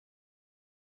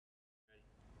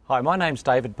Hi, my name's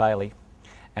David Bailey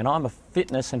and I'm a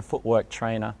fitness and footwork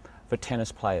trainer for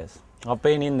tennis players. I've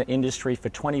been in the industry for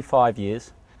 25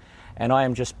 years and I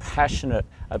am just passionate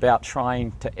about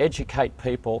trying to educate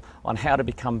people on how to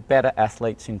become better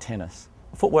athletes in tennis.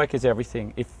 Footwork is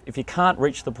everything. If you can't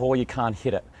reach the ball, you can't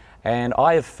hit it. And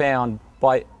I have found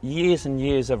by years and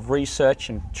years of research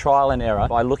and trial and error,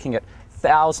 by looking at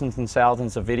thousands and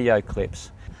thousands of video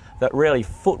clips, that really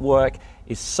footwork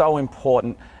is so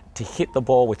important to hit the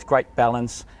ball with great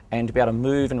balance and to be able to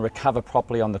move and recover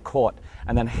properly on the court.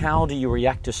 And then how do you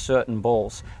react to certain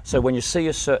balls? So when you see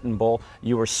a certain ball,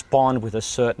 you respond with a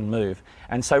certain move.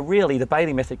 And so really the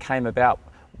Bailey method came about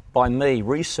by me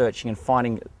researching and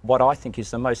finding what I think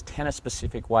is the most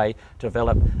tennis-specific way to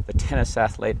develop the tennis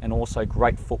athlete and also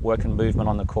great footwork and movement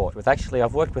on the court.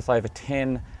 I've worked with over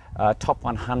 10 top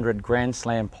 100 Grand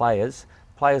Slam players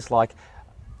like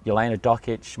Jelena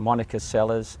Dokic, Monica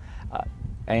Seles,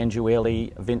 Andrew Ely,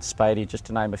 Vince Spady, just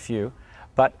to name a few.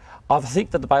 But I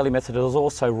think that the Bailey method is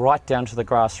also right down to the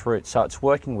grassroots, so it's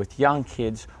working with young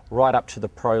kids right up to the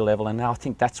pro level, and I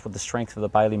think that's what the strength of the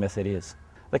Bailey method is.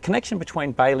 The connection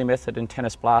between Bailey method and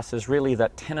Tennis Blast is really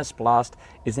that Tennis Blast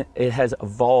has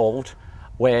evolved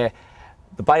where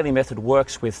the Bailey method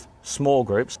works with small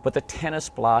groups, but the Tennis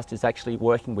Blast is actually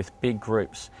working with big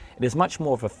groups. It is much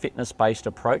more of a fitness-based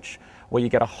approach where you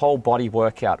get a whole body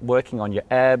workout, working on your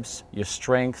abs, your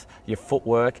strength, your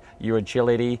footwork, your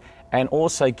agility, and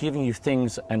also giving you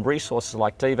things and resources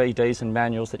like DVDs and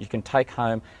manuals that you can take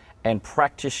home and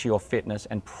practice your fitness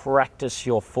and practice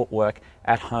your footwork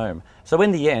at home. So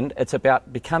in the end, it's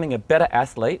about becoming a better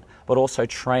athlete, but also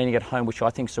training at home, which I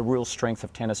think is a real strength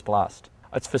of Tennis Blast.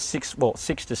 It's for 6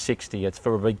 to 60. It's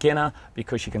for a beginner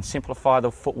because you can simplify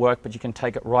the footwork, but you can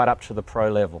take it right up to the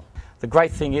pro level. The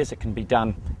great thing is it can be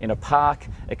done in a park,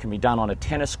 it can be done on a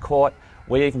tennis court.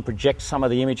 We even project some of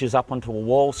the images up onto a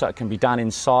wall so it can be done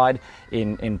inside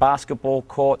in basketball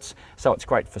courts. So it's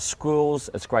great for schools,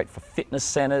 it's great for fitness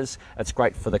centres, it's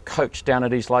great for the coach down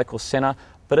at his local centre,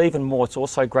 but even more, it's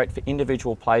also great for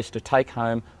individual players to take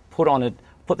home,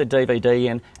 put the DVD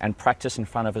in and practice in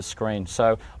front of a screen.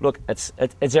 So look, it's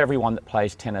everyone that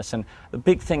plays tennis, and the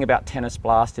big thing about Tennis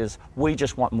Blast is we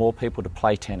just want more people to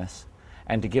play tennis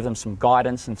and to give them some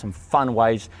guidance and some fun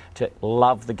ways to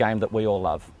love the game that we all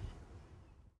love.